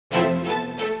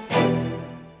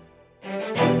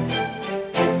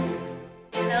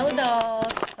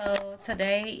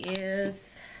today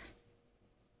is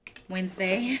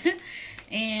Wednesday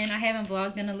and I haven't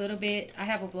vlogged in a little bit. I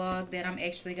have a vlog that I'm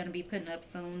actually going to be putting up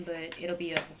soon, but it'll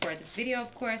be up before this video,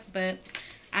 of course. But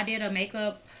I did a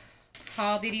makeup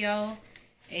haul video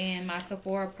and my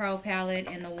Sephora Pro palette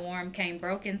in the warm came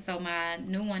broken, so my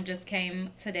new one just came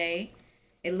today.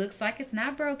 It looks like it's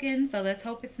not broken, so let's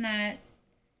hope it's not.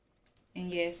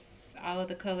 And yes, all of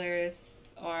the colors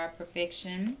are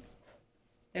perfection.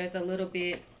 There's a little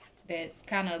bit that's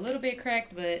kind of a little bit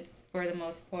cracked, but for the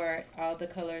most part, all the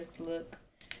colors look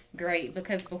great,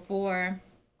 because before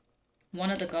one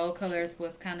of the gold colors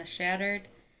was kind of shattered.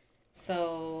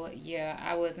 So yeah,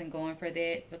 I wasn't going for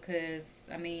that because,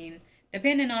 I mean,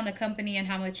 depending on the company and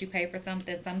how much you pay for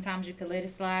something, sometimes you could let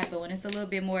it slide, but when it's a little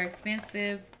bit more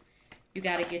expensive, you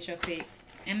got to get your fix.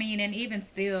 I mean, and even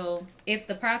still, if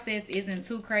the process isn't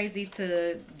too crazy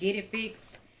to get it fixed,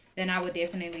 then I would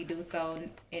definitely do so,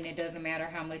 and it doesn't matter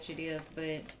how much it is.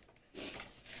 But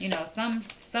you know, some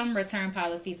return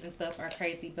policies and stuff are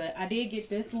crazy. But I did get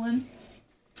this one,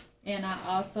 and I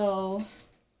also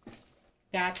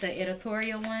got the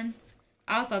editorial one.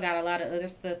 I also got a lot of other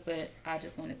stuff, but I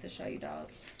just wanted to show you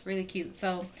those. Really cute.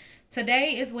 So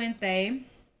today is Wednesday,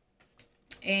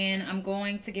 and I'm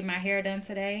going to get my hair done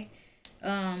today.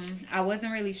 I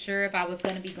wasn't really sure if I was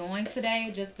going to be going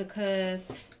today, just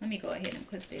because, let me go ahead and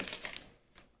put this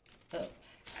up,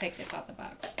 take this out the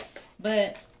box.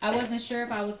 But I wasn't sure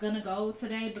if I was going to go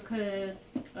today because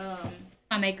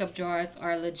my makeup drawers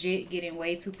are legit getting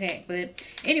way too packed. But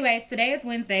anyways, today is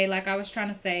Wednesday, like I was trying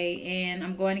to say, and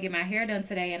I'm going to get my hair done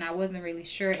today, and I wasn't really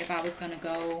sure if I was going to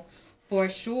go for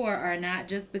sure or not,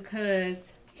 just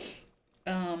because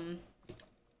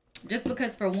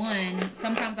for one,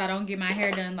 sometimes I don't get my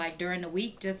hair done like during the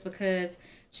week, just because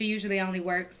she usually only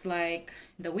works like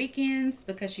the weekends,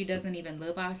 because she doesn't even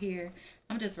live out here.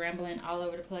 I'm just rambling all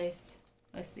over the place.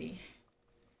 Let's see.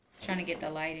 Trying to get the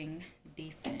lighting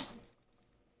decent.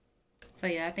 So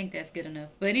yeah, I think that's good enough.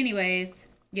 But anyways,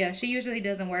 yeah, she usually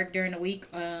doesn't work during the week.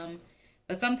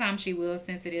 But sometimes she will,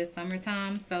 since it is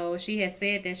summertime. So she has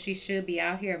said that she should be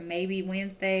out here maybe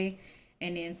Wednesday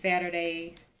and then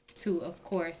Saturday too, of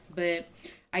course. But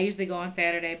I usually go on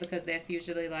Saturday because that's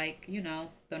usually, like, you know,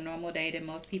 the normal day that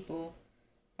most people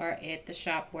are at the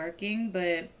shop working.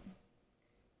 But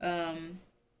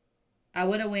I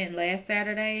would have went last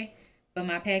Saturday, but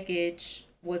my package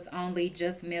was only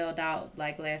just mailed out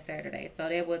like last Saturday, so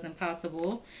that wasn't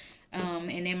possible.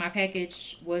 And then my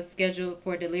package was scheduled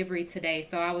for delivery today,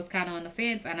 so I was kind of on the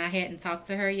fence, and I hadn't talked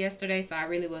to her yesterday, so I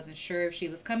really wasn't sure if she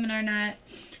was coming or not.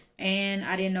 And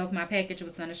I didn't know if my package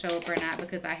was going to show up or not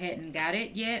because I hadn't got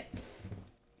it yet.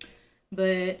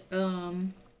 But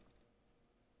then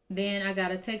I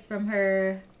got a text from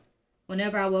her.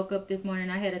 Whenever I woke up this morning,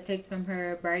 I had a text from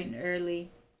her bright and early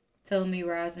telling me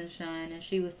rise and shine. And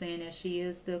she was saying that she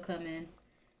is still coming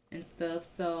and stuff.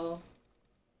 So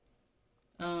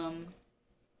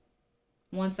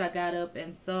once I got up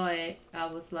and saw it, I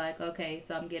was like, okay,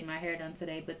 so I'm getting my hair done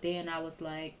today. But then I was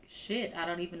like, shit, I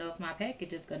don't even know if my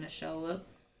package is going to show up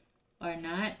or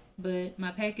not. But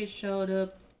my package showed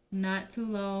up not too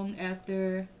long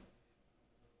after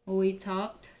we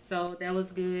talked, so that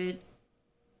was good.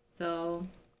 So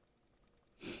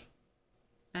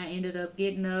I ended up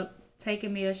getting up,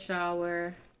 taking me a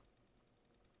shower,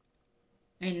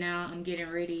 and now I'm getting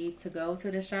ready to go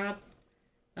to the shop.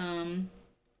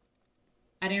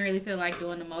 I didn't really feel like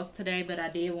doing the most today, but I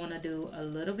did want to do a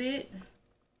little bit.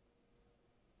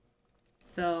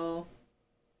 So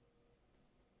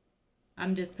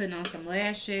I'm just putting on some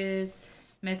lashes,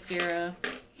 mascara.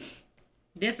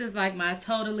 This is like my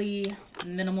totally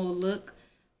minimal look,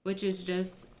 which is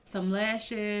just some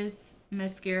lashes,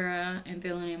 mascara, and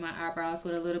filling in my eyebrows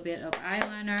with a little bit of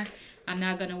eyeliner. I'm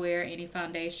not going to wear any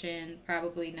foundation,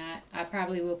 probably not. I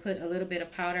probably will put a little bit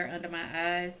of powder under my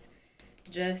eyes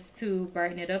just to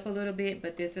brighten it up a little bit,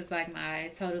 but this is like my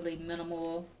totally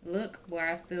minimal look where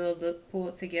I still look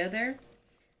pulled together.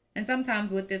 And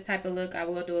sometimes with this type of look, I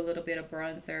will do a little bit of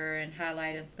bronzer and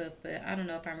highlight and stuff, but I don't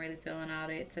know if I'm really feeling all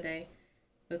that today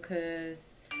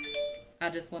because I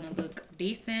just want to look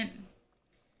decent.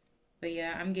 But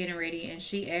yeah, I'm getting ready, and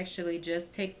she actually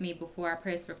just texted me before I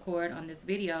press record on this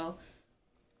video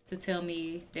to tell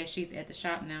me that she's at the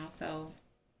shop now. So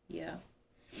yeah.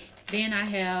 Then I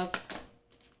have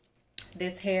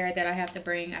this hair that I have to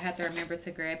bring. I have to remember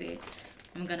to grab it.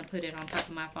 I'm going to put it on top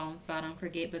of my phone so I don't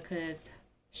forget, because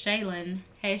Shaylin,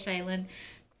 hey Shaylin,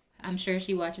 I'm sure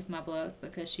she watches my vlogs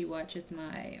because she watches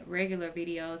my regular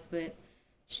videos, but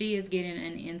she is getting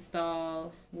an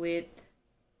install with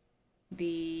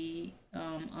the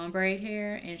ombre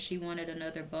hair, and she wanted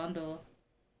another bundle,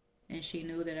 and she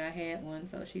knew that I had one,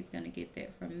 so she's gonna get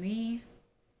that from me.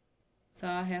 So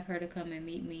I'll have her to come and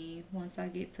meet me once I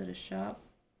get to the shop.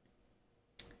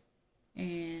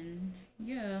 And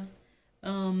yeah,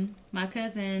 my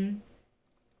cousin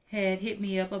had hit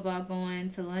me up about going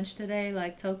to lunch today,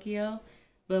 like Tokyo.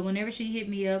 But whenever she hit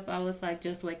me up, I was like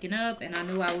just waking up, and I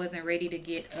knew I wasn't ready to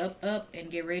get up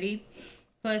and get ready.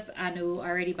 Plus, I knew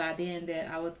already by then that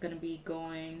I was gonna be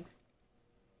going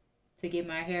to get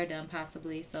my hair done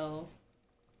possibly, so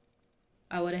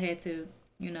I would have had to,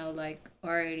 you know, like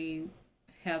already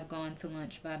have gone to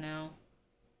lunch by now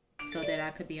so that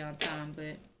I could be on time.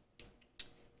 But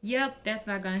yep, that's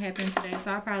not gonna happen today,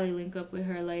 so I'll probably link up with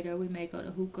her later. We may go to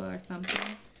hookah or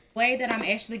something. The way that I'm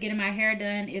actually getting my hair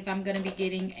done is I'm gonna be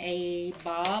getting a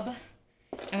bob,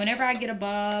 and whenever I get a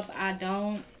bob, I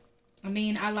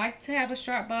like to have a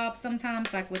short bob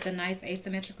sometimes, like with a nice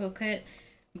asymmetrical cut.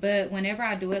 But whenever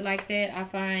I do it like that, I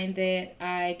find that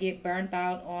I get burnt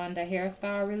out on the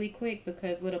hairstyle really quick,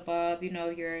 because with a bob, you know,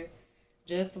 you're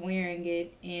just wearing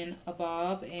it in a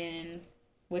bob, and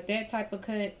with that type of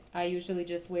cut, I usually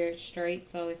just wear it straight,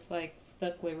 so it's like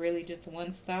stuck with really just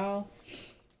one style.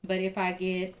 But if I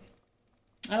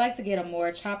like to get a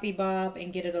more choppy bob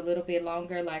and get it a little bit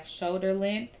longer, like shoulder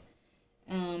length.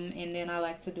 And then I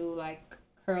like to do like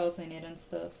curls in it and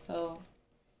stuff. So,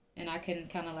 and I can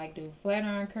kind of like do flat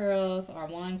iron curls or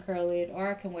one curl it, or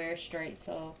I can wear it straight.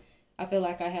 So I feel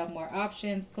like I have more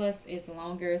options. Plus it's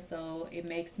longer, so it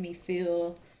makes me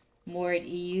feel more at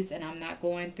ease, and I'm not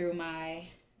going through my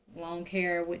long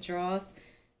hair withdrawals.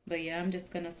 But yeah, I'm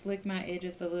just gonna slick my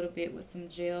edges a little bit with some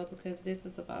gel, because this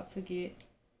is about to get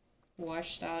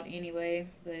washed out anyway.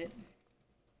 But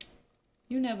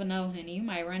you never know, honey. You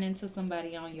might run into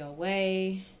somebody on your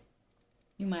way.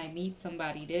 You might meet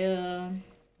somebody there.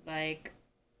 Like,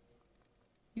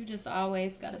 you just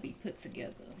always gotta be put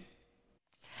together.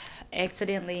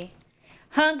 Accidentally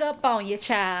hung up on you,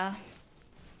 child.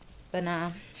 But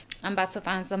nah, I'm about to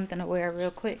find something to wear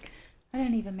real quick. I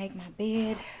didn't even make my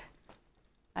bed.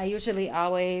 I usually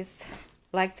always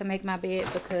like to make my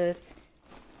bed because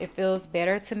it feels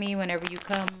better to me whenever you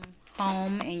come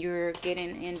home and you're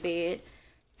getting in bed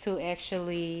to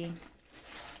actually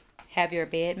have your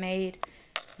bed made.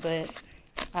 But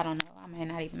I don't know, I may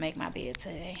not even make my bed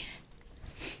today.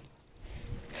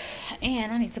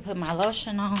 And I need to put my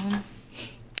lotion on,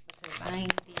 because I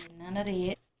ain't did none of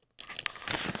that.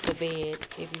 The bed,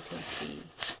 if you can see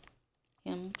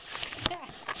him.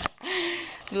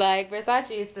 Like,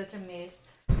 Versace is such a mess.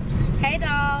 Hey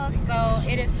dolls, so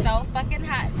it is so fucking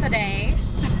hot today.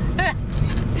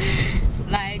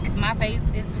 Like, my face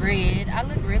is red. I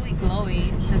look really glowy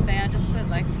to say I just put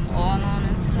like some oil on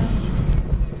and stuff.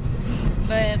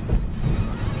 But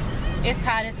it's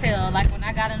hot as hell. Like, when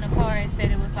I got in the car, it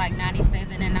said it was like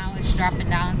 97, and now it's dropping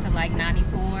down to like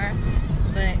 94.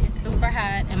 But it's super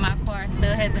hot, and my car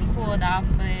still hasn't cooled off,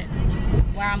 but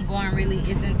where I'm going really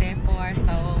isn't that far,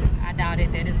 so I doubt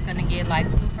it that it's gonna get like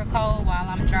super cold while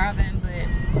I'm driving. But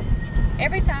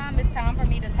every time it's time for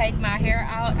me to take my hair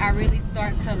out, I really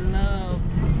start to love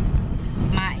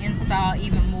my install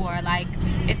even more. Like,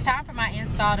 it's time for my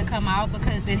install to come out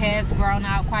because it has grown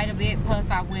out quite a bit. Plus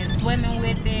I went swimming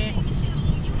with it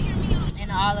and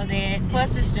all of that.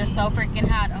 Plus it's just so freaking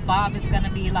hot. A bob is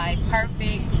gonna be like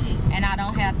perfect, and I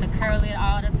don't have to curl it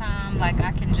all the time. Like,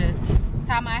 I can just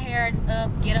tie my hair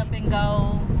up, get up and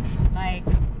go. Like,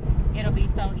 it'll be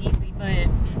so easy. But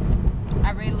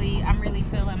I'm really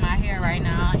feeling my hair right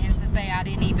now, and to say I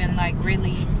didn't even like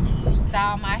really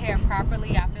style my hair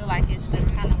properly, I feel like it's just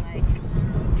kind of like,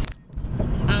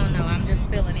 I don't know, I'm just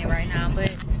feeling it right now.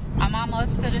 But I'm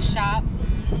almost to the shop,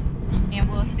 and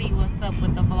we'll see what's up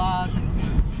with the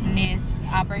vlogness.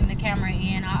 I'll bring the camera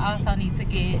in. I also need to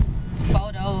get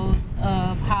photos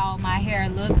of how my hair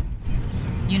looks,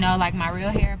 you know, like my real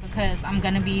hair, because I'm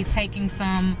gonna be taking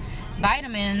some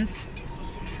vitamins.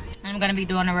 I'm gonna be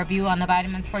doing a review on the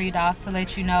vitamins for you dolls to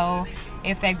let you know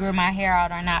if they grew my hair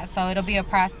out or not. So it'll be a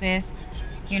process,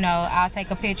 you know. I'll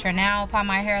take a picture now of how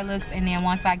my hair looks, and then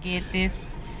once I get this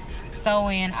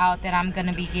sew-in out that I'm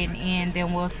gonna be getting in,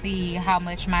 then we'll see how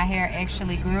much my hair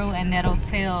actually grew, and that'll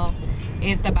tell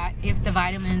if the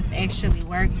vitamins actually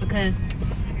work. Because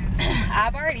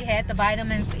I've already had the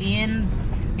vitamins in,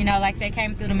 you know, like they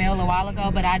came through the mail a while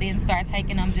ago, but I didn't start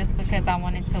taking them just because I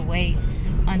wanted to wait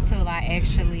until I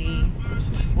actually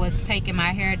was taking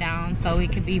my hair down so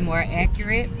it could be more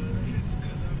accurate.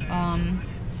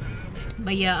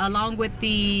 But yeah, along with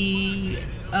the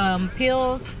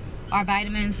pills or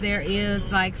vitamins, there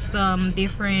is like some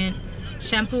different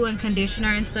shampoo and conditioner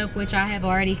and stuff, which I have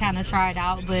already kind of tried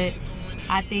out. But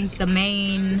I think the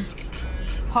main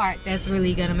part that's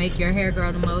really gonna make your hair grow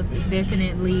the most is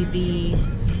definitely the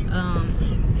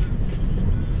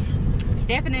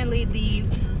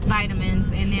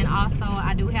vitamins. And then also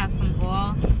I do have some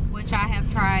oil, which I have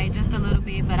tried just a little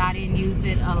bit, but I didn't use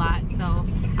it a lot, so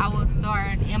I will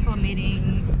start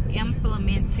implementing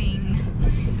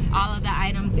all of the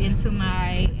items into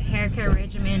my hair care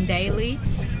regimen daily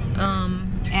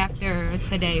after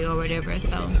today or whatever.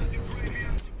 So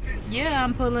yeah,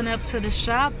 I'm pulling up to the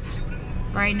shop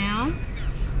right now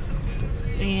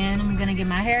and I'm gonna get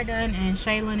my hair done, and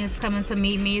Shaylin is coming to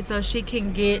meet me so she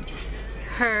can get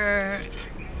her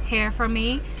hair from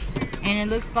me. And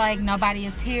it looks like nobody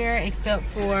is here except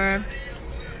for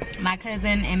my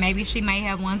cousin, and maybe she may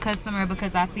have one customer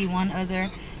because I see one other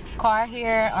car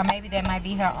here, or maybe that might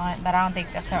be her aunt, but I don't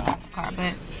think that's her aunt's car.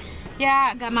 But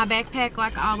yeah, I got my backpack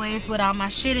like always with all my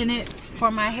shit in it for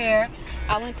my hair.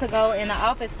 I went to go in the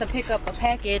office to pick up a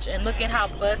package, and look at how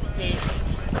busted.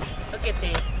 Look at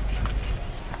this.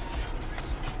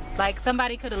 Like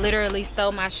somebody could have literally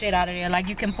stole my shit out of there. Like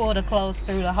you can pull the clothes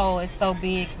through the hole, it's so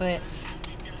big. But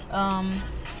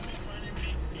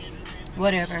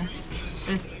whatever.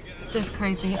 This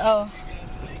crazy. Oh,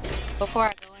 before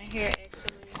I go in here,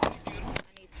 actually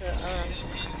I need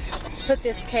to put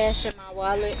this cash in my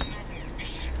wallet.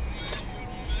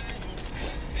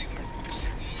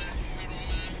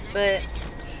 But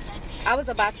I was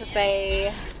about to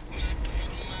say,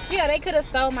 yeah, they could have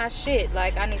stole my shit.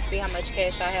 Like, I need to see how much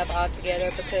cash I have all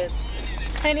together, because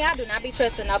honey, I do not be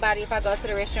trusting nobody if I go to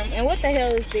the restroom. And what the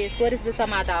hell is this? What is this on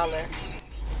my dollar?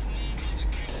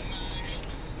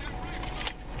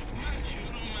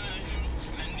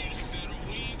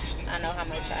 I know how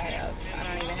much I have. I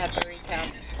don't even have to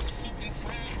recount.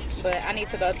 But I need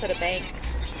to go to the bank,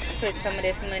 put some of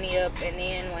this money up, and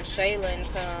then when Shaylin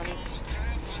comes,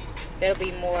 there'll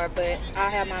be more. But I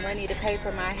have my money to pay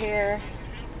for my hair.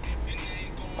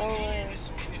 Oh.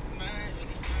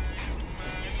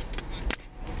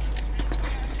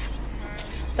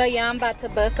 So yeah, I'm about to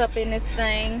bust up in this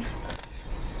thing.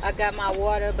 I got my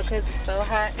water because it's so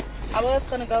hot. I was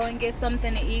gonna go and get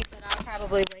something to eat, but I'll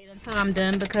probably wait until I'm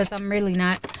done because I'm really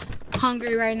not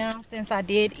hungry right now, since I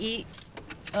did eat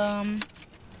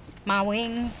my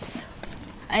wings.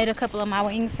 I ate a couple of my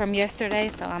wings from yesterday,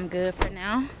 so I'm good for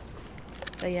now.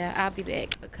 But yeah, I'll be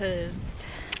back because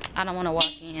I don't want to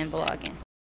walk in vlogging.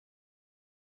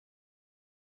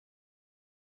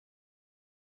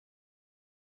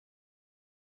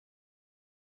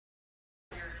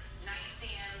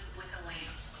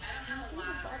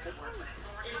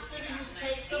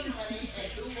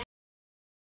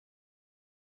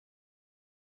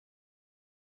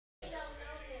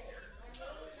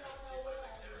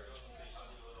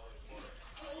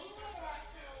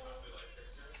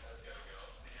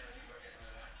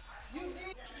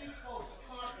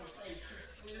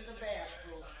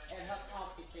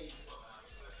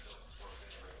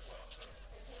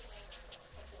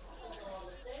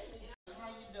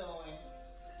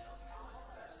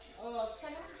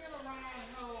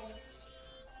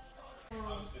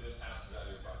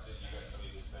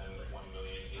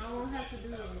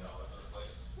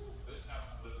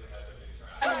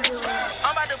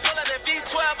 I'm about to pull out that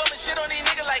V12, I'ma shit on these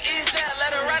niggas like ease down.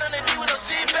 Let her ride on the D with no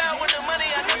seatbelt. With the money,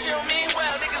 I know she don't mean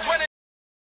well. Niggas running.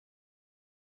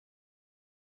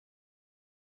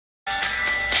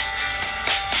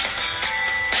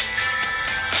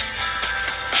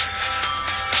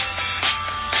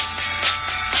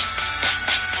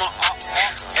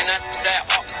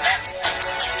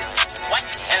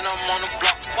 And I'm on the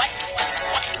block.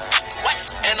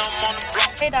 And I'm on the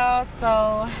block. Hey y'all,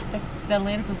 so the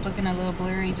lens was looking a little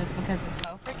blurry just because it's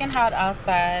so freaking hot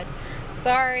outside.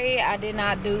 Sorry I did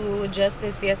not do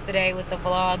justice yesterday with the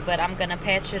vlog, but I'm gonna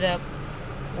patch it up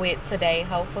with today,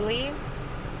 hopefully.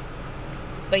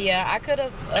 But yeah, I could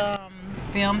have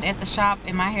filmed at the shop,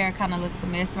 and my hair kind of looks a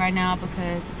mess right now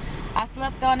because I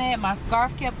slept on it. My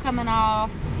scarf kept coming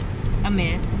off. A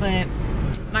mess, but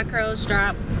my curls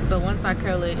drop. But once I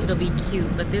curl it, it'll be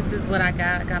cute. But this is what I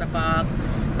got. I got a bob.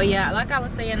 But yeah, like I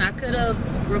was saying, I could have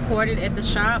recorded at the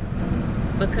shop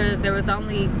because there was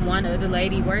only one other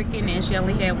lady working, and she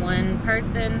only had one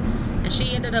person, and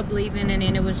she ended up leaving, and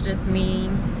then it was just me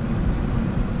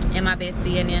and my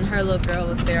bestie, and then her little girl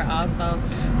was there also.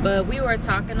 But we were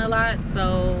talking a lot,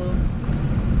 so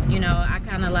you know, I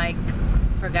kind of like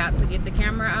forgot to get the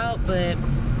camera out. But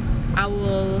I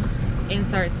will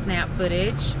insert snap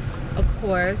footage, of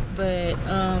course. But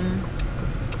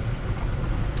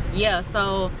yeah,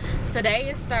 so today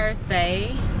is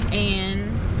Thursday,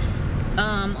 and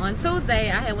on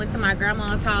Tuesday I had went to my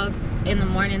grandma's house in the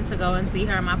morning to go and see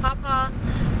her and my papa.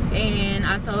 and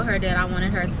I told her that I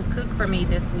wanted her to cook for me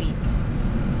this week.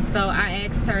 So I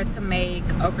asked her to make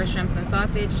okra, shrimps, and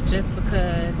sausage just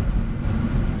because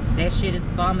that shit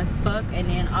is bomb as fuck. And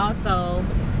then also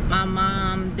my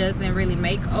mom doesn't really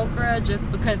make okra just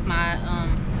because my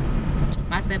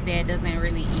my stepdad doesn't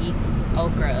really eat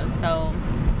okra. So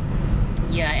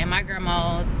yeah, and my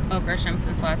grandma's okra, shrimps,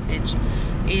 and sausage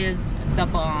is the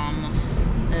bomb.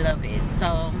 Love it.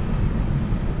 So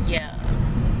yeah.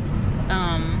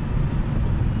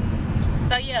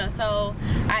 So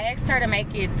I asked her to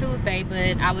make it Tuesday,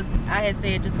 but I had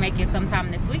said just make it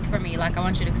sometime this week for me. Like, I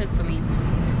want you to cook for me.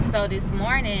 So this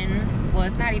morning, well,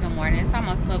 it's not even morning, it's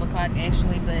almost 12 o'clock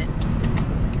actually, but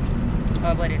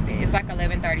what is it? It's like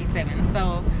 11:37.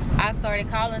 So I started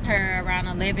calling her around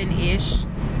 11-ish,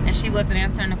 and she wasn't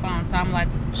answering the phone. So I'm like,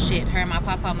 shit, her and my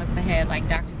papa must have had like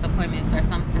doctor's appointments or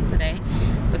something today,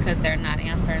 because they're not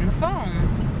answering the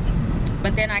phone.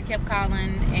 But then I kept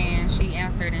calling, and she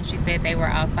answered, and she said they were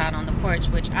outside on the porch,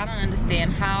 which I don't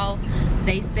understand how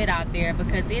they sit out there,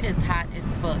 because it is hot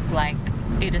as fuck. Like,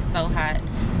 it is so hot.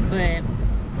 But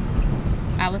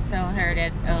I was telling her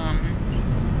that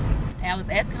I was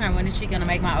asking her, when is she gonna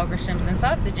make my okra, shrimps, and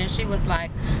sausage, and she was like,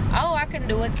 oh, I can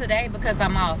do it today because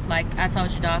I'm off. Like I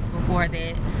told you guys before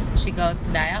that she goes to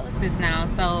dialysis now.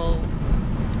 So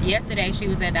yesterday she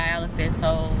was at dialysis,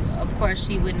 so of course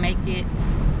she would make it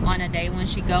on a day when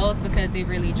she goes, because it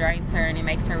really drains her and it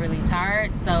makes her really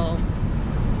tired. So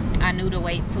I knew to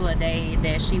wait till a day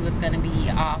that she was gonna be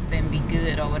off and be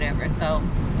good or whatever. So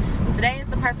today is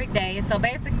the perfect day. So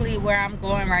basically where I'm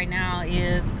going right now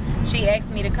is, she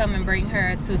asked me to come and bring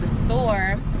her to the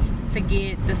store to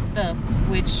get the stuff,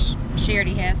 which she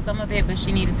already has some of it, but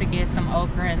she needed to get some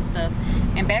okra and stuff.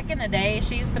 And back in the day,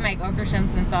 she used to make okra,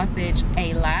 shrimps, and sausage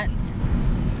a lot.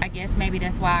 I guess maybe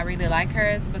that's why I really like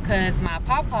hers, because my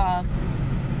papa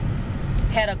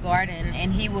had a garden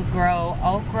and he would grow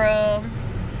okra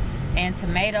and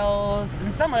tomatoes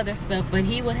and some other stuff, but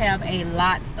he would have a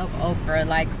lot of okra,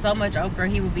 like so much okra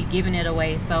he would be giving it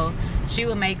away. So she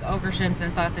would make okra, shrimps,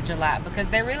 and sausage a lot, because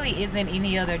there really isn't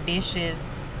any other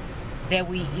dishes that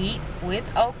we eat with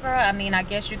okra. I mean, I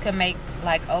guess you can make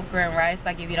like okra and rice,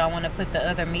 like if you don't want to put the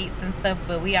other meats and stuff,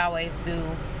 but we always do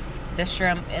the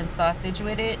shrimp and sausage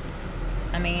with it.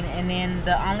 I mean, and then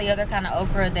the only other kind of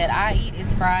okra that I eat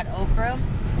is fried okra.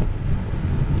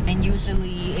 And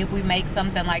usually if we make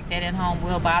something like that at home,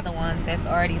 we'll buy the ones that's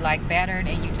already like battered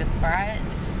and you just fry it.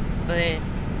 But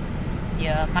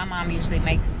yeah, my mom usually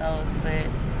makes those. But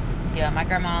yeah, my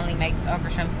grandma only makes okra,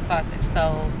 shrimps, and sausage.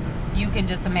 So you can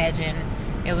just imagine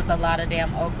it was a lot of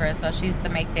damn okra. So she used to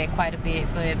make that quite a bit.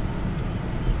 But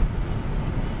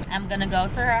I'm gonna go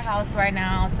to her house right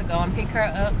now to go and pick her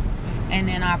up, and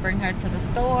then I'll bring her to the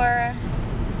store,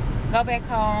 go back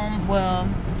home. Well,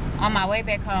 on my way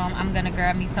back home, I'm gonna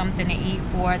grab me something to eat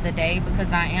for the day,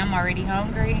 because I am already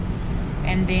hungry,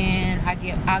 and then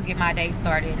I'll get my day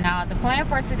started. Now the plan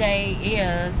for today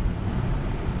is,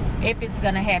 if it's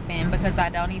gonna happen, because I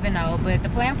don't even know, but the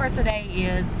plan for today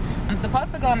is I'm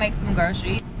supposed to go and make some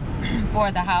groceries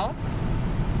for the house,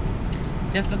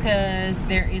 just because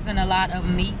there isn't a lot of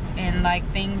meat and like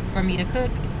things for me to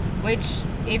cook, which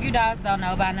if you guys don't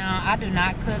know by now, I do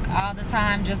not cook all the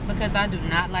time, just because I do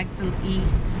not like to eat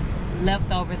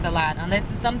leftovers a lot.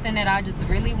 Unless it's something that I just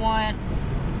really want,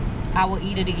 I will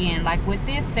eat it again. Like with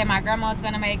this that my grandma's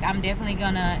gonna make, I'm definitely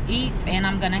gonna eat, and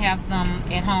I'm gonna have some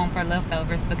at home for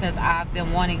leftovers, because I've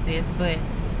been wanting this. But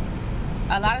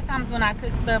a lot of times when I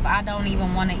cook stuff, I don't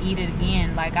even want to eat it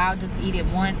again. Like I'll just eat it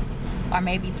once or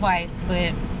maybe twice,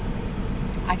 but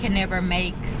I can never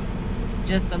make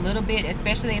just a little bit,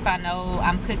 especially if I know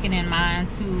I'm cooking in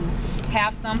mind to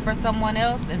have some for someone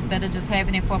else instead of just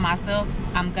having it for myself.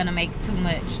 I'm gonna make too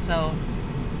much. So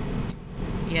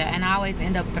yeah, and I always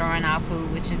end up throwing out food,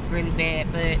 which is really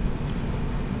bad. But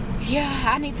yeah,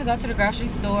 I need to go to the grocery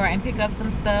store and pick up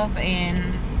some stuff,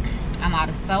 and I'm out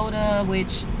of soda,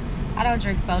 which I don't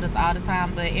drink sodas all the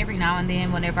time, but every now and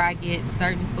then whenever I get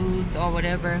certain foods or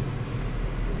whatever,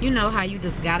 you know how you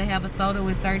just gotta have a soda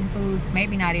with certain foods.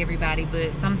 Maybe not everybody,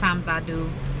 but sometimes I do.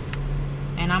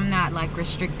 And I'm not like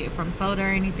restricted from soda or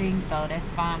anything, so that's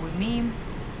fine with me.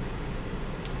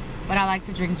 But I like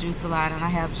to drink juice a lot, and I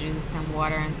have juice and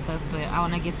water and stuff. But I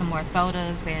want to get some more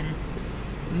sodas and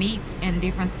meats and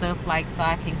different stuff, like, so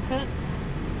I can cook.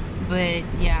 But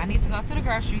yeah, I need to go to the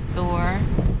grocery store.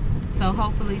 So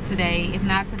hopefully today, if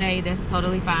not today, that's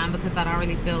totally fine, because I don't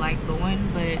really feel like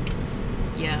going. But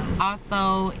yeah,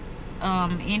 also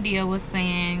India was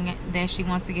saying that she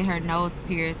wants to get her nose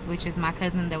pierced, which is my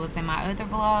cousin that was in my other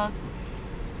vlog,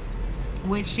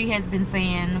 which she has been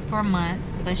saying for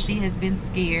months, but she has been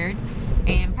scared.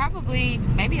 And probably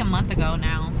maybe a month ago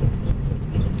now,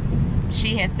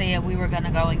 she had said we were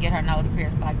gonna go and get her nose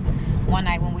pierced. Like one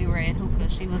night when we were at hookah,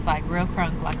 she was like real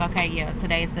crunk, like, okay, yeah,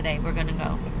 today's the day, we're gonna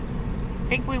go.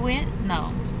 Think we went?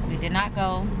 No, we did not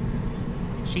go.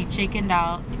 She chickened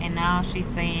out, and now she's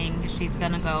saying she's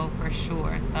gonna go for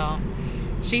sure. So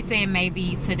she's saying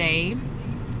maybe today,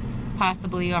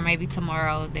 possibly, or maybe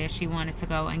tomorrow, that she wanted to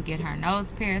go and get her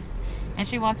nose pierced. And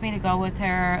she wants me to go with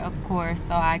her, of course,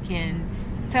 so I can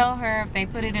tell her if they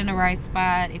put it in the right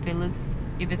spot,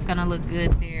 if it's gonna look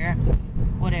good there,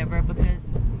 whatever, because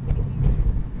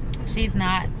she's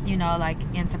not, you know, like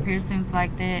into piercings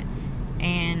like that.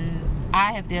 And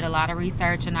I have did a lot of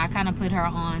research, and I kind of put her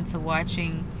on to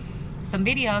watching some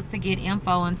videos to get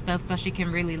info and stuff so she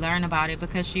can really learn about it,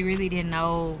 because she really didn't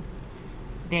know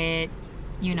that,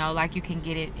 you know, like you can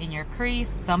get it in your crease.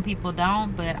 Some people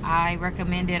don't, but I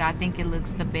recommend it. I think it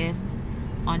looks the best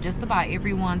on just about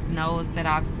everyone's nose that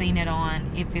I've seen it on,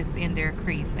 if it's in their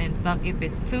crease. And some, if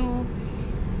it's too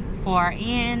far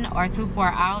in or too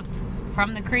far out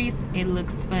from the crease, it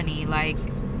looks funny. Like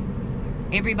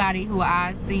everybody who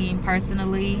I've seen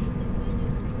personally,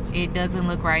 it doesn't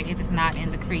look right if it's not in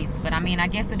the crease. But I mean, I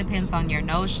guess it depends on your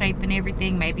nose shape and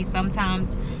everything. Maybe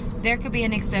sometimes there could be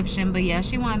an exception, but yeah,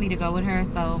 she wanted me to go with her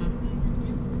so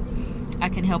I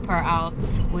can help her out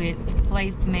with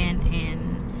placement,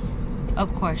 and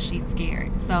of course she's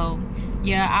scared. So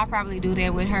yeah, I'll probably do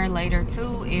that with her later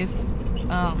too, if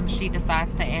she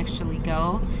decides to actually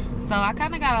go. So I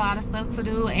kind of got a lot of stuff to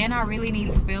do, and I really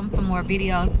need to film some more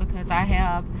videos because I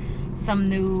have some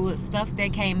new stuff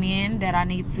that came in that I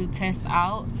need to test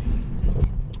out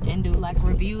and do like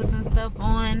reviews and stuff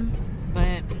on.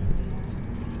 But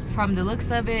from the looks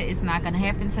of it, it's not gonna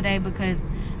happen today, because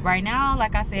right now,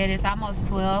 like I said, it's almost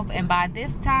 12, and by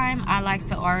this time I like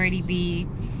to already be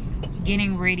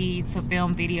getting ready to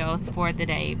film videos for the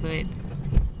day. But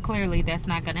clearly that's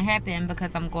not gonna happen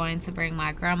because I'm going to bring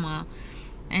my grandma,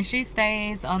 and she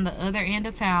stays on the other end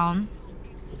of town,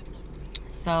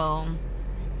 so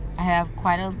I have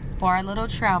quite a far little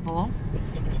travel.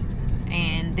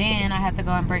 And then I have to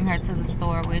go and bring her to the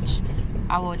store, which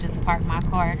I will just park my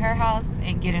car at her house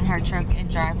and get in her truck and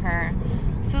drive her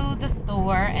to the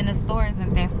store. And the store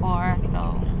isn't that far,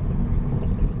 so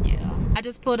yeah. I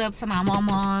just pulled up to my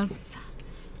mama's.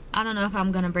 I don't know if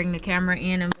I'm gonna bring the camera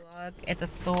in and vlog at the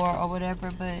store or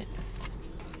whatever, but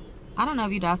I don't know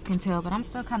if you guys can tell, but I'm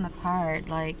still kind of tired.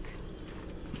 Like,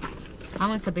 I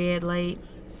went to bed late.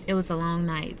 It was a long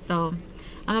night, so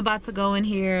I'm about to go in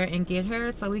here and get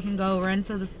her so we can go run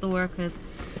to the store, because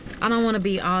I don't want to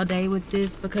be all day with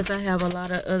this because I have a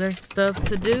lot of other stuff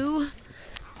to do.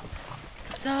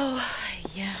 So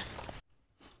yeah,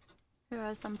 here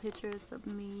are some pictures of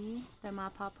me that my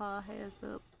papa has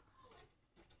up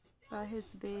by his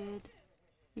bed.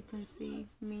 You can see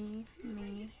me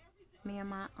and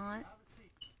my aunt.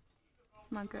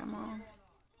 It's my grandma.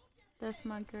 That's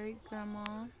my great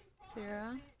grandma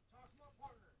Sarah.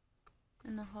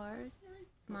 And the horse,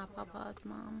 it's my papa's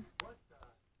mom.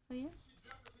 So yeah,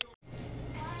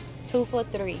 2 for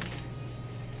 $3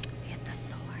 at the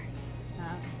store.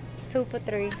 2 for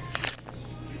 $3.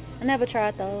 I never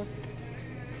tried those.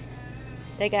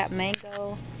 They got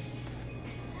mango,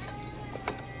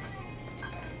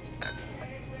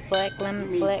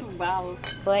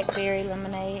 blackberry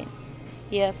lemonade.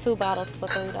 Yeah, 2 bottles for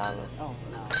 $3. Oh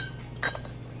no.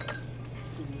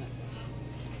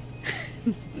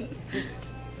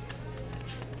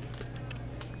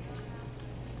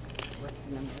 What's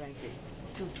the number right there?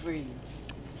 2 free.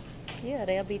 Yeah,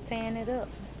 they'll be tearing it up.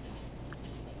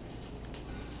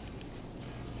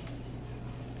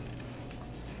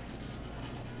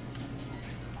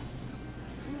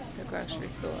 The grocery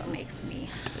store makes me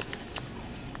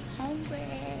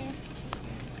hungry.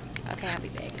 Okay, I'll be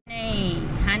back.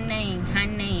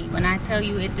 Honey. When I tell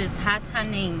you it is hot,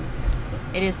 honey,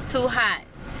 it is too hot.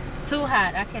 Too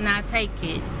hot. I cannot take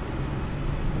it.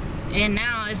 And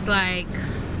now it's like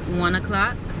 1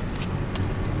 o'clock.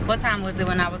 What time was it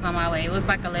when I was on my way? It was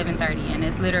like 11:30, and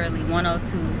it's literally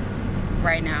 1:02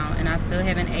 right now, and I still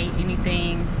haven't ate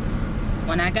anything.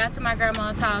 When I got to my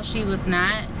grandma's house, she was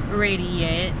not ready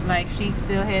yet. Like, she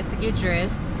still had to get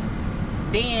dressed.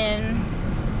 Then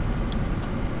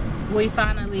we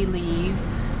finally leave.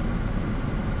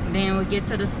 Then we get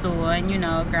to the store, and you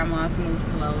know, grandma's move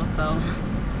slow, so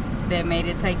that made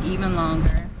it take even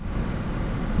longer.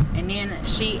 And then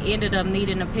she ended up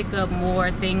needing to pick up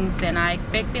more things than I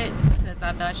expected, because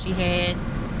I thought she had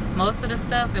most of the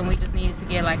stuff and we just needed to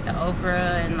get like the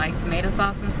okra and like tomato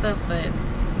sauce and stuff, but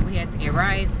we had to get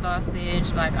rice,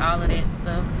 sausage, like all of that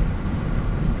stuff.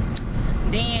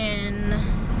 Then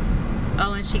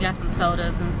Oh, and she got some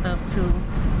sodas and stuff too.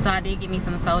 So I did get me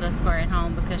some sodas for at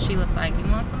home because she was like, you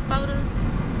want some soda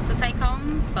to take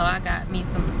home? So I got me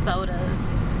some sodas.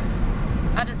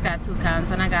 I just got 2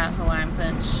 kinds, and I got Hawaiian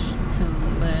Punch too.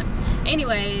 But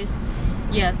anyways,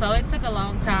 yeah, so it took a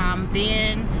long time.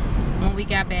 Then when we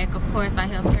got back, of course, I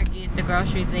helped her get the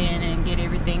groceries in and get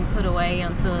everything put away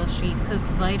until she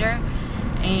cooks later.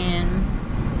 And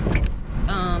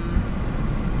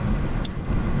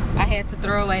I had to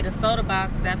throw away the soda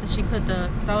box after she put the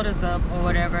sodas up or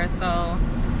whatever. So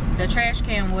the trash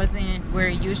can wasn't where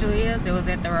it usually is. It was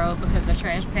at the road because the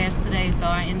trash passed today. So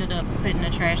I ended up putting the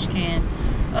trash can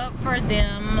up for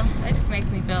them. It just makes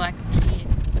me feel like a kid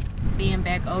being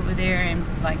back over there and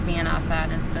like being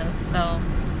outside and stuff. So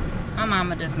my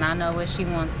mama does not know what she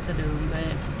wants to do.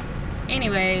 But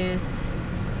anyways,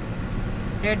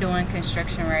 they're doing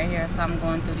construction right here, so I'm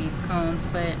going through these cones.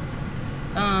 But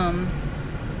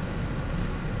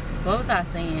what was I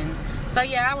saying? So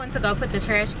yeah, I went to go put the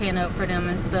trash can up for them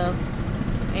and stuff.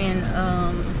 And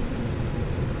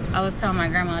I was telling my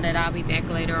grandma that I'll be back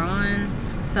later on.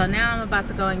 So now I'm about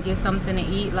to go and get something to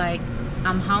eat. Like,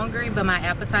 I'm hungry, but my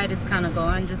appetite is kind of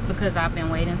gone just because I've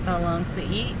been waiting so long to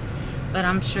eat. But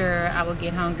I'm sure I will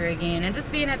get hungry again. And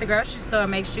just being at the grocery store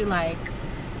makes you like,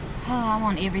 oh, I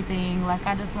want everything. Like,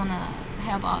 I just want to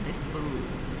have all this food.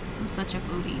 I'm such a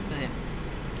foodie. But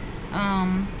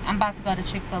I'm about to go to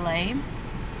Chick-fil-A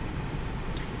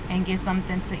and get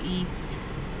something to eat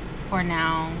for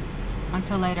now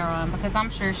until later on, because I'm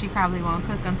sure she probably won't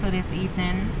cook until this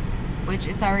evening, which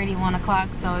is already 1 o'clock.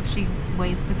 So if she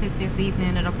waits to cook this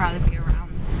evening, it'll probably be around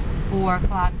 4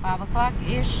 o'clock, 5 o'clock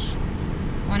ish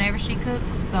whenever she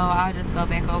cooks. So I'll just go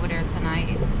back over there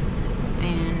tonight.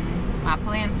 And my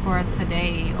plans for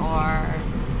today are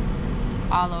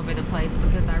all over the place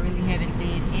because I really haven't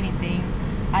did anything.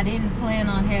 I didn't plan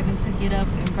on having to get up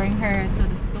and bring her to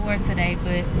the store today,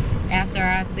 but after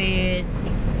I said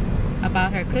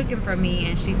about her cooking for me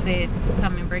and she said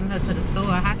come and bring her to the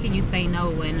store, how can you say no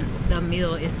when the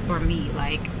meal is for me?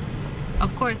 Like,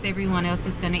 of course everyone else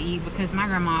is gonna eat because my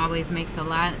grandma always makes a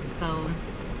lot, so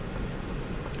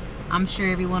I'm sure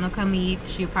everyone will come eat.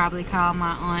 She'll probably call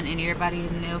my aunt and everybody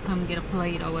and they'll come get a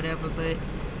plate or whatever, but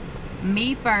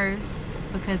me first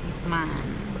because it's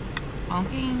mine.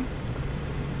 Okay?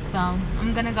 So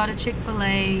I'm gonna go to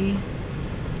Chick-fil-A,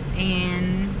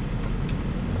 and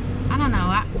I don't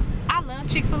know, I love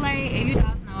Chick-fil-A. If you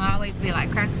guys know, I always be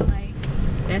like crack-fil-A.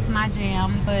 That's my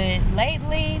jam. But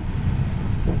lately,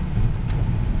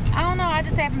 I don't know, I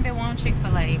just haven't been wanting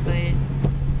Chick-fil-A, but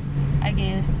I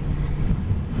guess.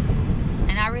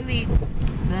 And I really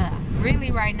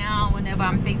right now, whenever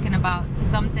I'm thinking about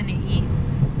something to eat,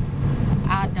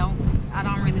 I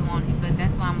don't really want it, but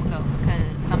that's why I'm gonna go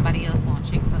because somebody else wants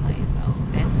Chick-fil-A, so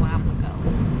that's why I'm gonna go.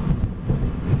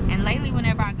 And lately,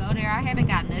 whenever I go there, I haven't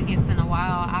got nuggets in a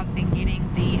while. I've been getting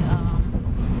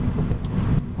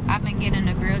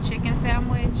the grilled chicken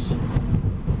sandwich,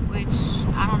 which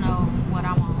I don't know what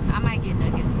I want. I might get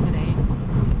nuggets today.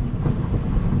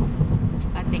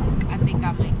 I think I might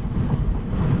get some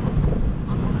nuggets.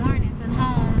 Uncle Warren isn't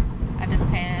home. I just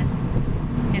passed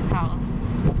his house.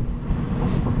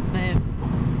 But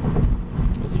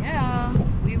yeah,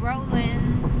 we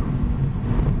rolling.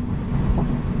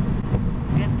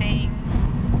 Good thing.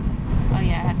 Oh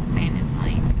yeah, I had to stay in this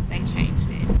lane because they changed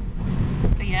it.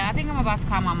 But yeah, I think I'm about to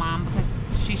call my mom because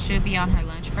she should be on her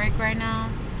lunch break right now,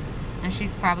 and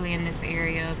she's probably in this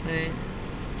area. But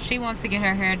she wants to get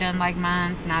her hair done like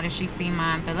mine now that she's seen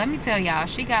mine. But let me tell y'all,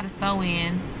 she got a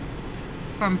sew-in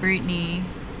from Brittany,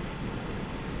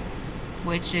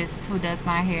 which is who does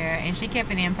my hair, and she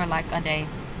kept it in for like a day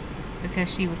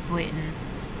because she was sweating.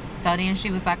 So then she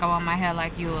was like, I want my hair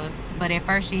like yours. But at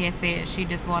first she had said she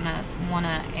just wanna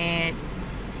add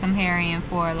some hair in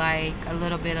for like a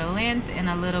little bit of length and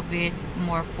a little bit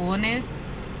more fullness.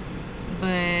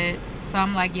 But so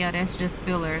I'm like, yeah, that's just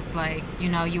fillers. Like, you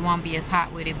know, you won't be as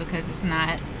hot with it because it's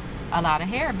not a lot of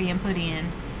hair being put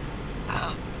in.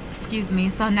 Excuse me.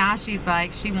 So now she's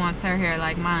like, she wants her hair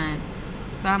like mine.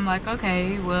 So I'm like,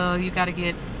 okay, well, you got to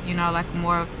get, you know, like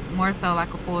more so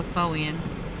like a full sew-in.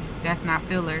 That's not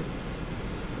fillers.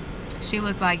 She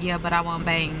was like, yeah, but I want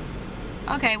bangs.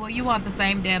 Okay, well, you want the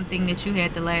same damn thing that you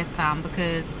had the last time,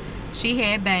 because she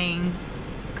had bangs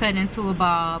cut into a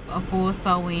bob, a full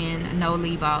sew-in, no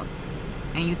leave out,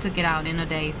 and you took it out in a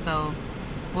day. So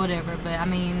whatever. But I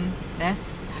mean, that's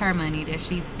her money that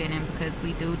she's spending, because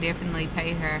we do definitely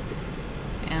pay her.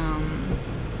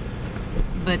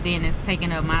 But then it's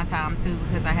taking up my time too,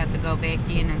 because I have to go back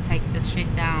in and take the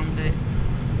shit down. But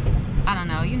I don't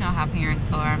know, you know how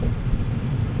parents are.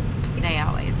 They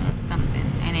always want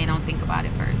something and they don't think about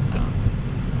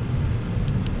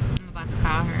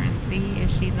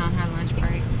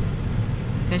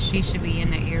that she should be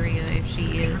in the area if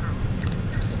she is.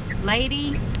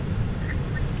 Lady,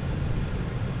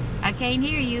 I can't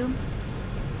hear you.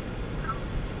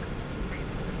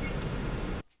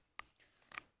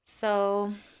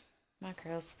 So my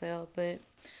curls fell, but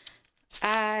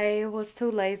I was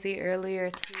too lazy earlier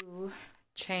to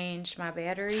change my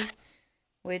battery,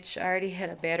 which I already had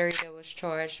a battery that was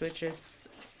charged, which is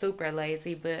super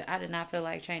lazy, but I did not feel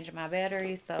like changing my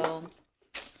battery, so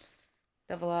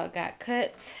the vlog got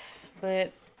cut.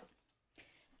 But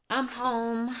I'm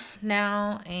home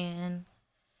now, and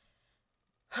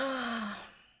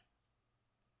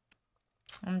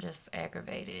I'm just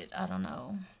aggravated. I don't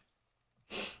know,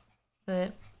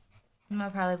 but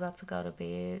I'm probably about to go to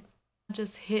bed. I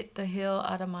just hit the hill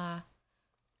out of my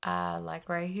eye, like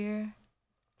right here.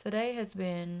 Today has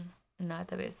been not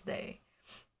the best day,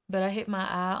 but I hit my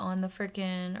eye on the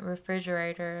freaking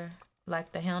refrigerator,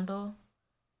 like the handle,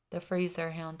 the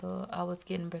freezer handle. I was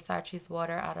getting Versace's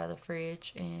water out of the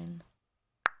fridge, and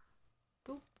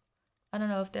boop. I don't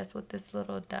know if that's what this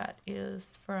little dot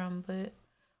is from, but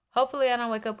hopefully I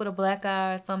don't wake up with a black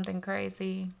eye or something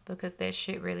crazy, because that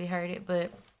shit really hurted.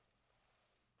 But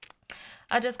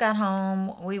I just got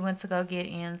home. We went to go get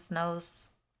Ian's nose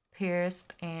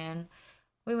pierced, and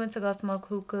we went to go smoke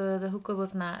hookah. The hookah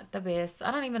was not the best.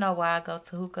 I don't even know why I go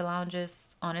to hookah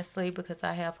lounges, honestly, because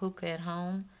I have hookah at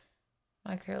home.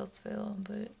 My curls fell,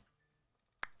 but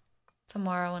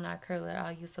tomorrow when I curl it,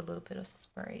 I'll use a little bit of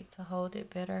spray to hold it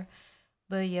better.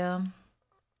 But yeah,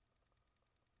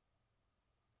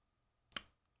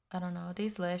 I don't know.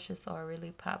 These lashes are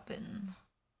really popping.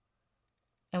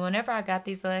 And whenever I got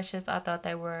these lashes, I thought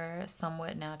they were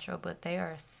somewhat natural, but they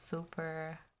are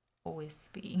super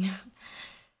wispy.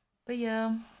 But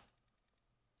yeah,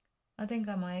 I think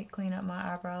I might clean up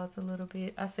my eyebrows a little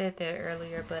bit. I said that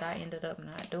earlier, but I ended up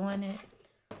not doing it.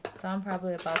 So I'm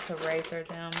probably about to razor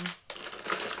them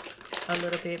a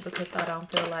little bit, because I don't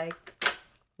feel like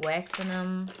waxing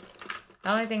them.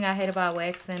 The only thing I hate about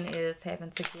waxing is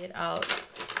having to get out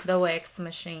the wax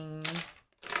machine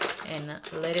and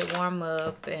let it warm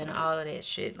up and all of that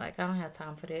shit. Like, I don't have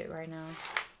time for that right now.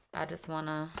 I just want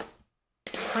to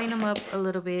clean them up a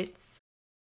little bit.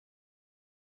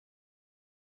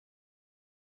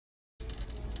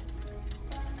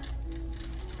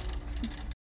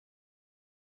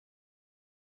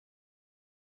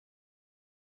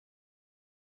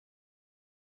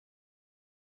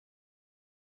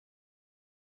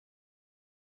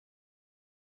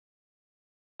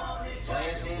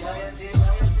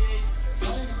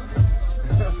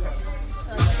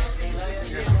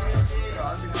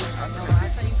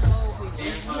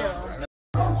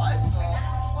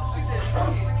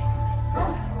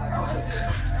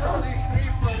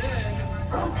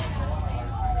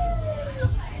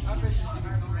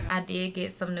 I did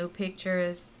get some new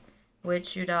pictures,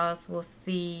 which you guys will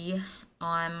see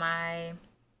on my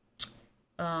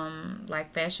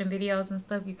like fashion videos and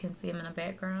stuff. You can see them in the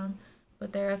background,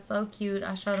 but they're so cute.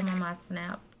 I showed them on my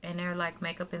Snap, and they're like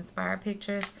makeup inspired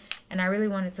pictures, and I really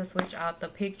wanted to switch out the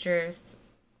pictures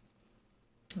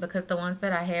because the ones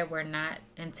that I had were not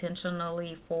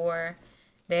intentionally for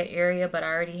that area, but I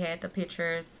already had the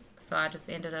pictures, so I just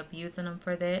ended up using them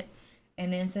for that.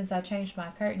 And then since I changed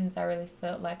my curtains, I really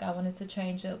felt like I wanted to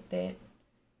change up that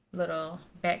little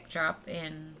backdrop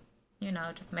and, you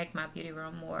know, just make my beauty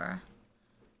room more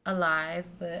alive.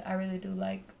 But I really do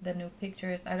like the new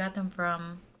pictures. I got them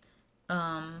from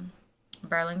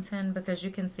Burlington, because you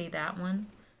can see that one.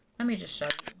 Let me just show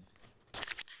you.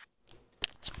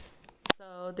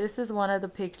 So this is one of the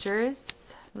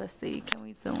pictures. Let's see, can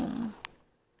we zoom?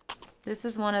 This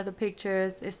is one of the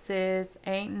pictures. It says,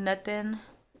 "Ain't nothing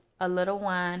a little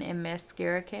wine and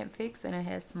mascara can't fix," and it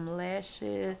has some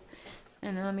lashes.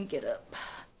 And then let me get up.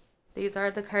 These are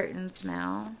the curtains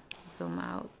now. Zoom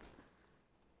out.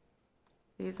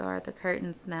 These are the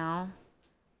curtains now.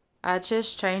 I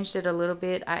just changed it a little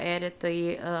bit. I added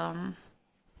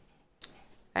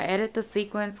the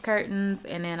sequence curtains,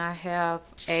 and then I have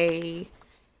a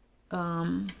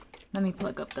let me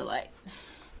plug up the light.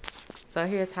 So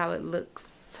here's how it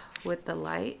looks with the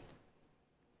light.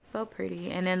 So pretty.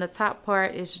 And then the top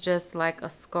part is just like a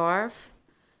scarf,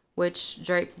 which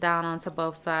drapes down onto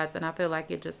both sides, and I feel like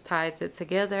it just ties it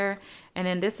together. And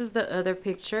then this is the other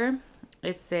picture.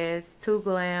 It says "Too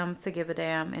glam to give a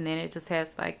damn," and then it just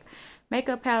has like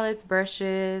makeup palettes,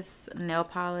 brushes, nail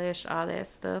polish, all that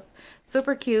stuff.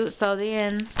 Super cute. So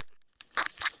then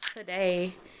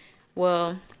today,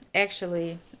 well,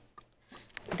 actually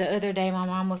the other day, my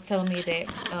mom was telling me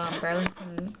that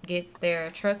Burlington gets their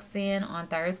trucks in on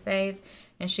Thursdays,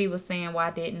 and she was saying,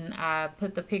 why didn't I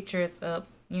put the pictures up,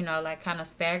 you know, like kind of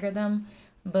stagger them?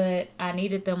 but I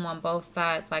needed them on both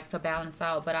sides, like to balance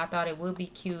out. But I thought it would be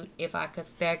cute if I could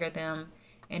stagger them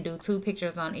and do 2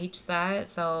 pictures on each side.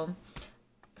 So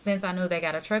since I knew they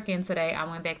got a truck in today, I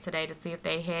went back today to see if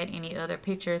they had any other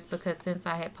pictures, because since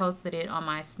I had posted it on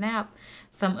my Snap,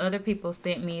 some other people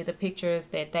sent me the pictures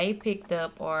that they picked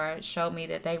up or showed me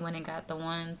that they went and got the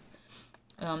ones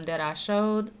that I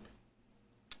showed.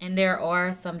 And there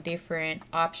are some different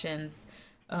options.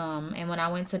 And when I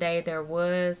went today, there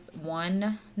was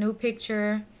one new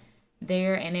picture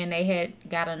there, and then they had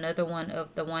got another one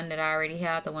of the one that I already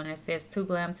have, the one that says too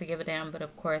glam to give a damn, but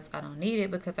of course I don't need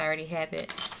it because I already have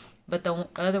it. But the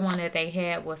other one that they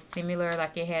had was similar,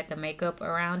 like it had the makeup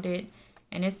around it,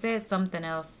 and it said something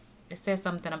else. It said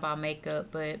something about makeup,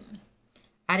 but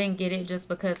I didn't get it just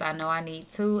because I know I need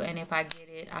 2, and if I get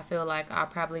it, I feel like I'll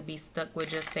probably be stuck with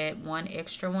just that one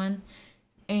extra one,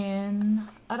 and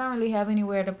I don't really have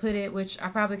anywhere to put it, which I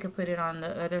probably could put it on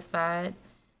the other side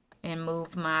and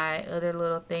move my other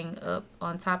little thing up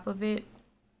on top of it,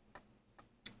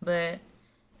 but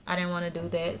I didn't want to do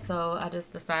that, so I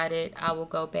just decided I will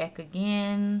go back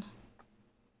again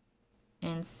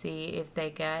and see if they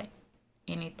got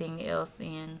anything else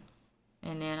in,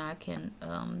 and then I can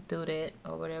do that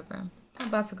or whatever. I'm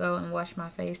about to go and wash my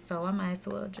face, so I might as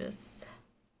well just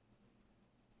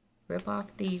rip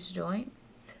off these joints.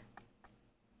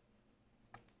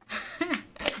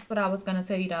 What I was gonna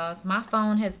tell you guys, my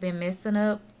phone has been messing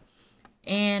up,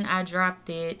 and I dropped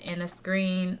it, and the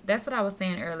screen, that's what I was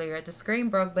saying earlier, the screen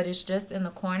broke, but it's just in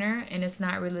the corner and it's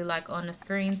not really like on the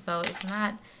screen, so it's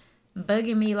not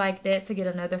bugging me like that to get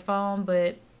another phone.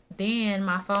 But then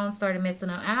my phone started messing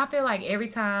up, and I feel like every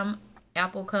time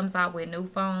Apple comes out with new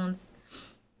phones,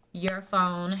 your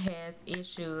phone has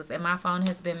issues, and my phone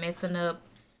has been messing up.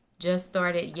 Just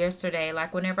started yesterday.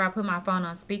 Like whenever I put my phone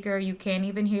on speaker, you can't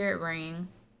even hear it ring.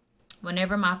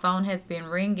 Whenever my phone has been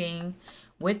ringing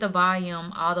with the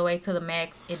volume all the way to the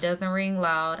max, it doesn't ring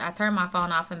loud. I turned my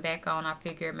phone off and back on. I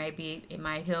figured maybe it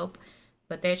might help,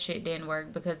 but that shit didn't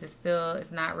work because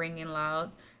it's not ringing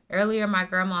loud. Earlier, my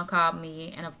grandma called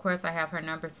me, and of course I have her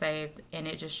number saved, and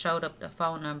it just showed up the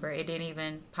phone number. It didn't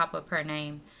even pop up her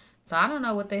name. So I don't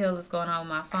know what the hell is going on with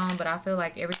my phone, but I feel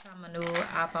like every time a new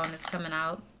iPhone is coming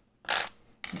out,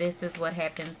 this is what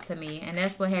happens to me. And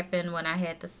that's what happened when I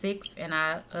had the 6 and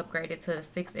I upgraded to the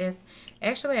 6S.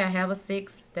 Actually, I have a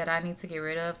 6 that I need to get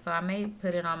rid of, so I may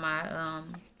put it on my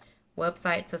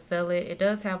website to sell it. It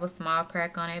does have a small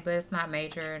crack on it, but it's not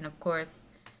major, and of course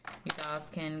you guys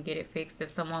can get it fixed if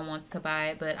someone wants to buy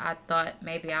it. But I thought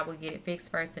maybe I would get it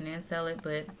fixed first and then sell it,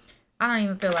 but I don't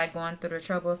even feel like going through the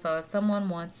trouble. So if someone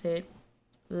wants it,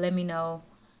 let me know,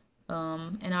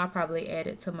 and I'll probably add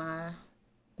it to my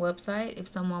website if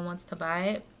someone wants to buy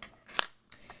it.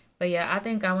 But yeah, I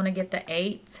think I want to get the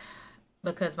 8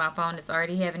 because my phone is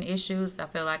already having issues. I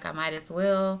feel like I might as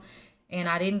well. And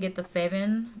I didn't get the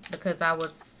 7 because I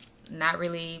was not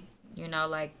really, you know,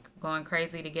 like going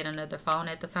crazy to get another phone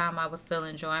at the time. I was still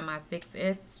enjoying my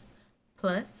 6S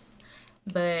Plus.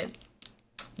 But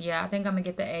yeah, I think I'm gonna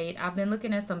get the 8. I've been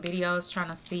looking at some videos trying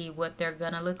to see what they're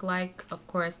gonna look like. Of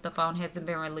course, the phone hasn't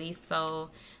been released, so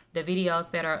the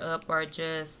videos that are up are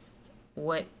just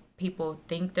what people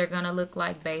think they're gonna look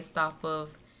like based off of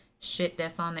shit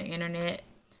that's on the internet.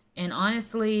 And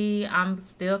honestly, I'm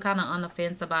still kind of on the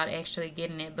fence about actually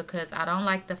getting it because I don't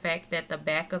like the fact that the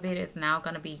back of it is now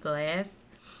gonna be glass.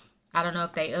 I don't know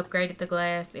if they upgraded the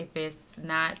glass, if it's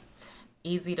not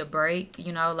easy to break,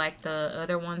 you know, like the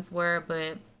other ones were.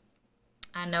 But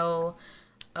I know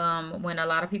when a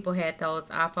lot of people had those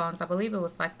iPhones, I believe it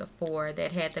was like the 4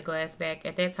 that had the glass back.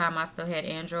 At that time, I still had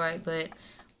Android, but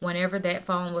whenever that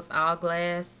phone was all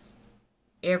glass,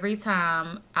 every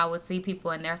time I would see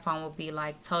people and their phone would be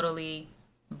like totally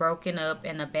broken up,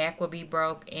 and the back would be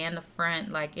broke and the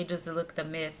front, like it just looked a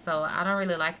mess. So I don't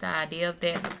really like the idea of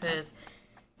that because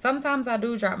sometimes I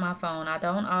do drop my phone. I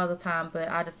don't all the time, but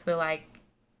I just feel like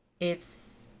it's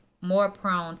more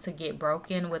prone to get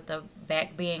broken with the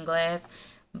back being glass.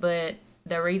 But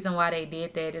the reason why they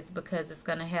did that is because it's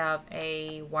going to have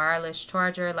a wireless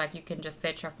charger. Like you can just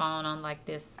set your phone on like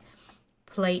this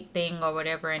plate thing or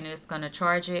whatever, and it's going to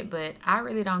charge it. But I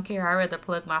really don't care. I'd rather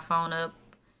plug my phone up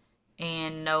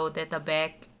and know that the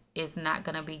back is not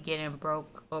going to be getting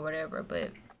broke or whatever.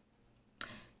 But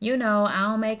you know, I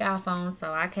don't make iPhones,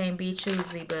 so I can't be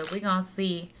choosy. But we're going to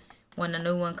see when the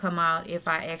new one come out if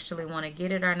I actually want to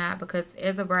get it or not, because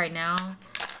as of right now,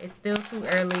 it's still too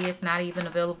early. It's not even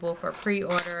available for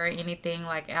pre-order or anything.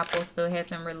 Like Apple still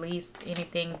hasn't released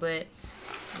anything. But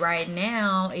right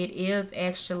now, it is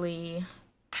actually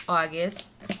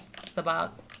August. It's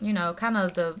about, you know, kind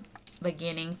of the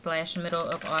beginning / middle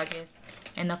of August.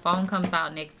 And the phone comes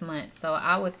out next month. So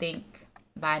I would think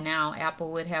by now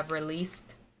Apple would have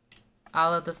released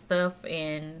all of the stuff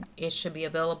and it should be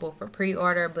available for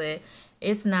pre-order, but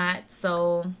it's not.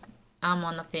 So I'm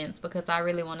on the fence because I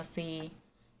really want to see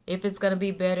if it's going to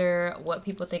be better, what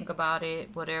people think about it,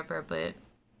 whatever. But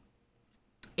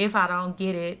if I don't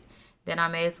get it, then I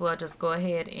may as well just go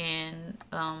ahead and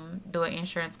do an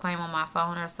insurance claim on my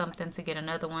phone or something to get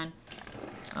another one.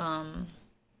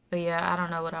 But yeah, I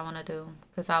don't know what I want to do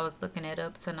because I was looking it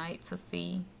up tonight to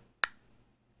see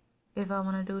if I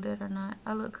want to do that or not.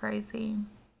 I look crazy.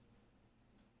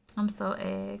 I'm so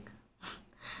egg.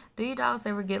 Do you dogs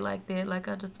ever get like that? Like,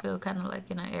 I just feel kind of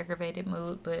like in an aggravated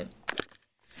mood, but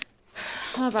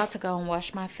I'm about to go and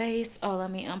wash my face. Oh,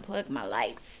 let me unplug my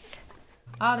lights.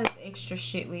 All this extra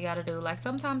shit we gotta do. Like,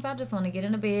 sometimes I just want to get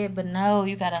in the bed, but no,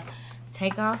 you gotta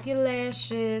take off your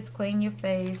lashes, clean your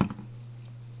face.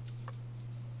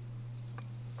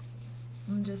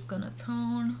 I'm just gonna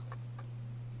tone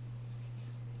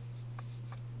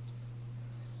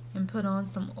and put on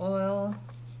some oil.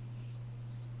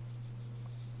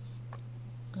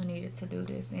 I needed to do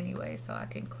this anyway so I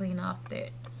can clean off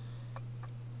that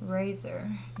razor.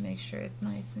 Make sure it's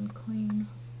nice and clean.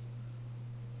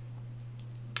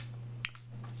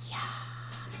 Yeah.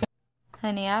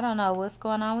 Honey, I don't know what's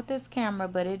going on with this camera,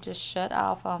 but it just shut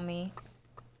off on me.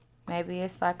 Maybe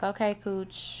it's like, okay,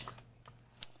 Kooch,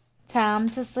 time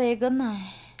to say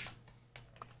goodnight.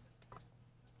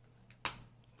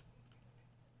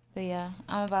 But yeah,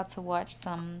 I'm about to watch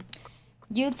some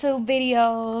YouTube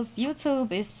videos.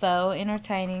 YouTube is so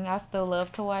entertaining. I still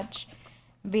love to watch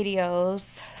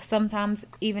videos. Sometimes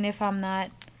even if I'm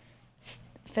not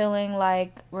feeling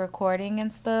like recording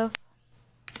and stuff,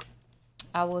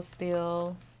 I will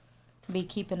still be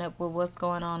keeping up with what's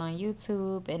going on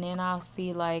YouTube. And then I'll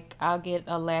see, like, I'll get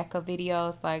a lack of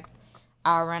videos, like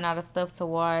I'll run out of stuff to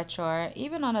watch, or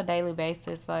even on a daily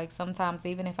basis. Like, sometimes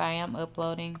even if I am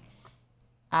uploading,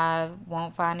 I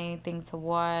won't find anything to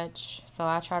watch, so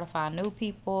I try to find new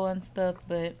people and stuff.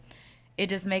 But it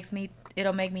just makes me,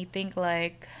 it'll make me think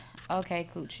like, okay,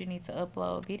 Kooch, you need to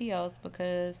upload videos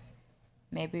because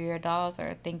maybe your dolls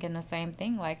are thinking the same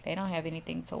thing, like they don't have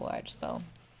anything to watch. So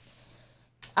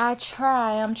I'm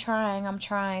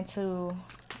trying to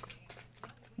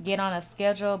get on a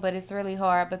schedule, but it's really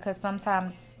hard because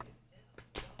sometimes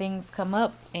things come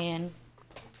up and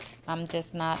I'm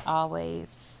just not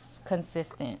always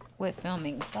consistent with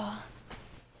filming. So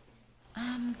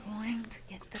I'm going to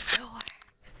get the door.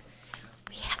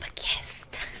 We have a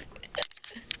guest.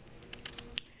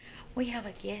 We have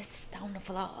a guest on the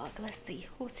vlog. Let's see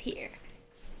who's here.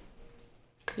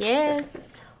 Yes,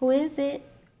 who is it?